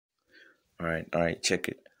All right, check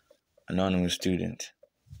it. Anonymous student.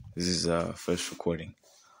 This is first recording.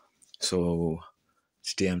 So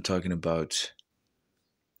today I'm talking about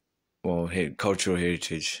cultural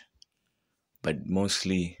heritage, but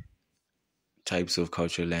mostly types of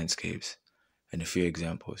cultural landscapes and a few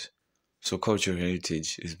examples. So cultural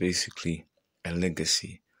heritage is basically a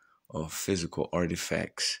legacy of physical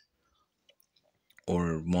artifacts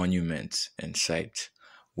or monuments and sites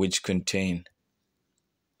which contain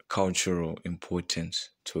cultural importance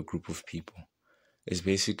to a group of people. It's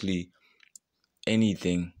basically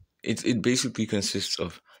anything. It basically consists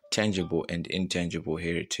of tangible and intangible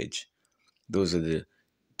heritage. Those are the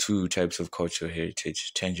two types of cultural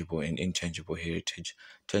heritage: tangible and intangible heritage.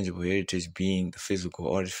 Tangible heritage being the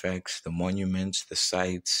physical artifacts, the monuments, the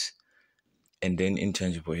sites, and then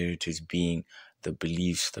intangible heritage being the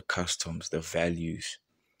beliefs, the customs, the values,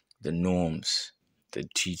 the norms, the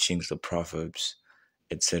teachings, the proverbs,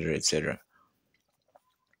 etc., etc.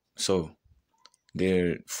 So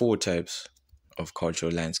there are four types of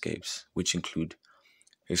cultural landscapes, which include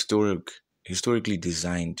historically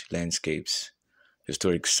designed landscapes,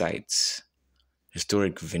 historic sites,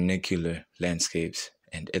 historic vernacular landscapes,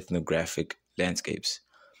 and ethnographic landscapes.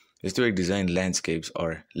 Historic designed landscapes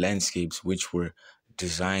are landscapes which were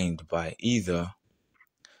designed by either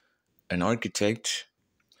an architect,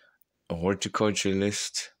 a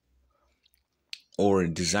horticulturalist, or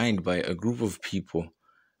designed by a group of people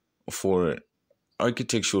for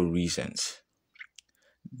architectural reasons.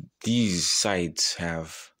 These sites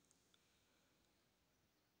have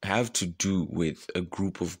to do with a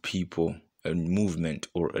group of people, a movement,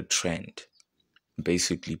 or a trend,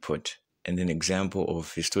 basically put. And an example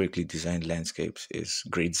of historically designed landscapes is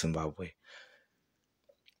Great Zimbabwe.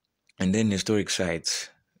 And then historic sites.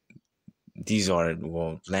 These are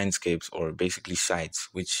landscapes or basically sites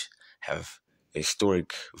which have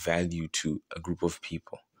historic value to a group of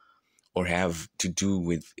people or have to do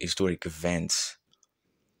with historic events.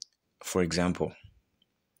 For example,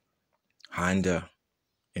 Handa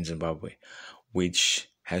in Zimbabwe, which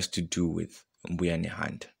has to do with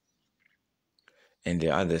Mbuyane. And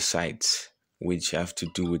there are other sites which have to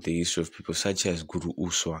do with the history of people, such as Guru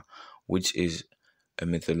Uswa, which is a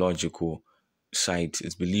mythological site.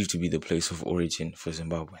 It's believed to be the place of origin for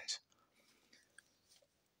Zimbabweans.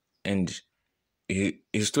 And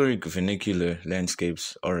historic vernacular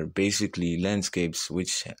landscapes are basically landscapes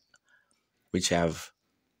which have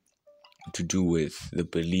to do with the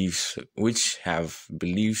beliefs, which have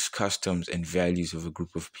beliefs, customs, and values of a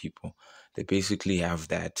group of people. They basically have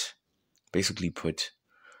that, basically put.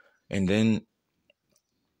 And then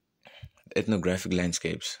ethnographic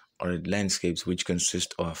landscapes are landscapes which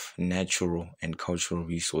consist of natural and cultural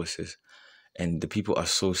resources, and the people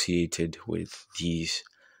associated with these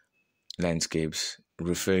landscapes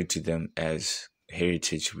refer to them as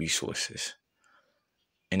heritage resources.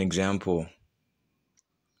 An example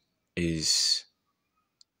of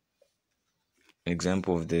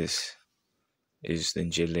this is the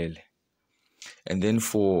Njelele. And then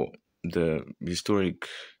for the historic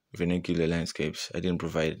vernacular landscapes, I didn't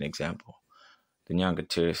provide an example. The Nyanga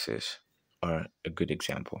terraces are a good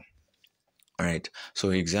example. All right, so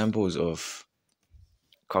examples of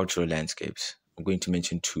cultural landscapes. I'm going to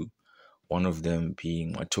mention two. One of them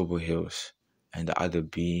being Matobo Hills and the other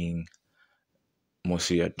being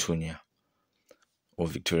Mosi-a-tunya or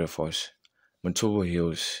Victoria Falls. Matobo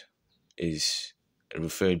Hills is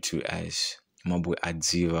referred to as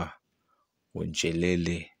Mabwe-adziva or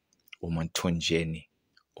Njelele or Matonjeni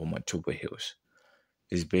or Matobo Hills.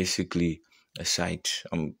 Is basically a site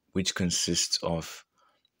which consists of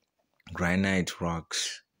granite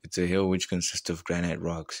rocks. It's a hill which consists of granite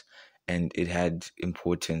rocks, and it had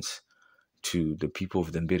importance to the people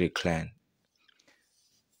of the Mbire clan.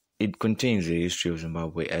 It contains the history of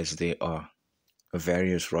Zimbabwe, as there are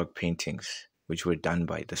various rock paintings which were done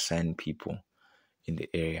by the San people in the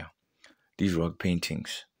area. These rock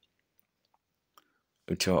paintings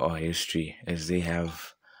tell our history, as they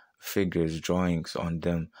have figures, drawings on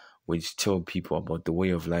them, which tell people about the way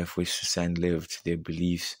of life which the San lived, their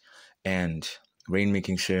beliefs, and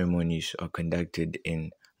rainmaking ceremonies are conducted in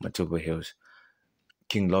Matobo Hills.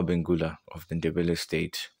 King Lobengula of the Ndebele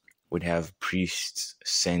state would have priests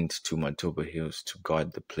sent to Matobo Hills to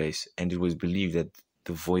guard the place, and it was believed that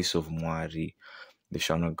the voice of Mwari, the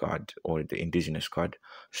Shona god or the indigenous god,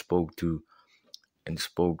 spoke to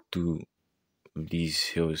these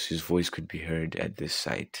hills. His voice could be heard at this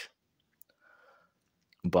site.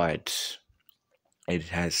 But it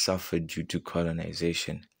has suffered due to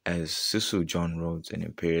colonization, as Cecil John Rhodes, an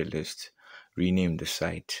imperialist, renamed the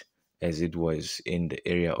site as it was in the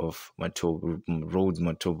area of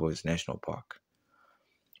Matobo's National Park.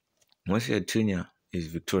 Mosi-a-tunya is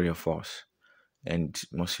Victoria Falls, and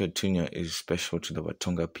Mosi-a-tunya is special to the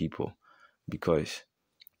Watonga people because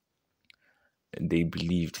they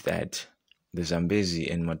believed that the Zambezi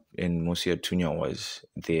and Mosi-a-tunya was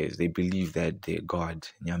theirs. They believed that their god,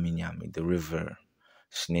 Nyami Nyami, the river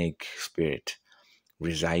snake spirit,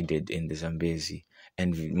 resided in the Zambezi,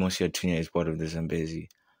 and Mosi-a-tunya is part of the Zambezi.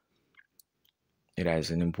 It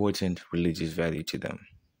has an important religious value to them.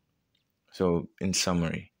 So, in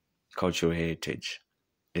summary, cultural heritage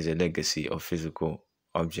is a legacy of physical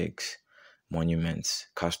objects, monuments,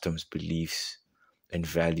 customs, beliefs, and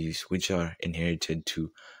values which are inherited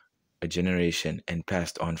to a generation and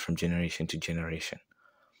passed on from generation to generation.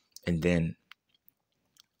 And then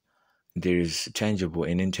there's tangible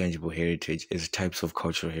and intangible heritage as types of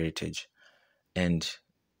cultural heritage. And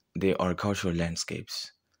they are cultural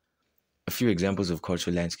landscapes. A few examples of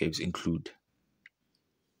cultural landscapes include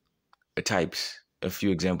A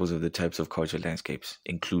few examples of the types of cultural landscapes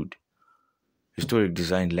include historic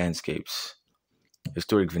designed landscapes,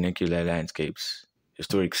 historic vernacular landscapes,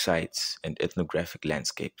 historic sites, and ethnographic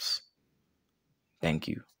landscapes. Thank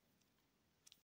you.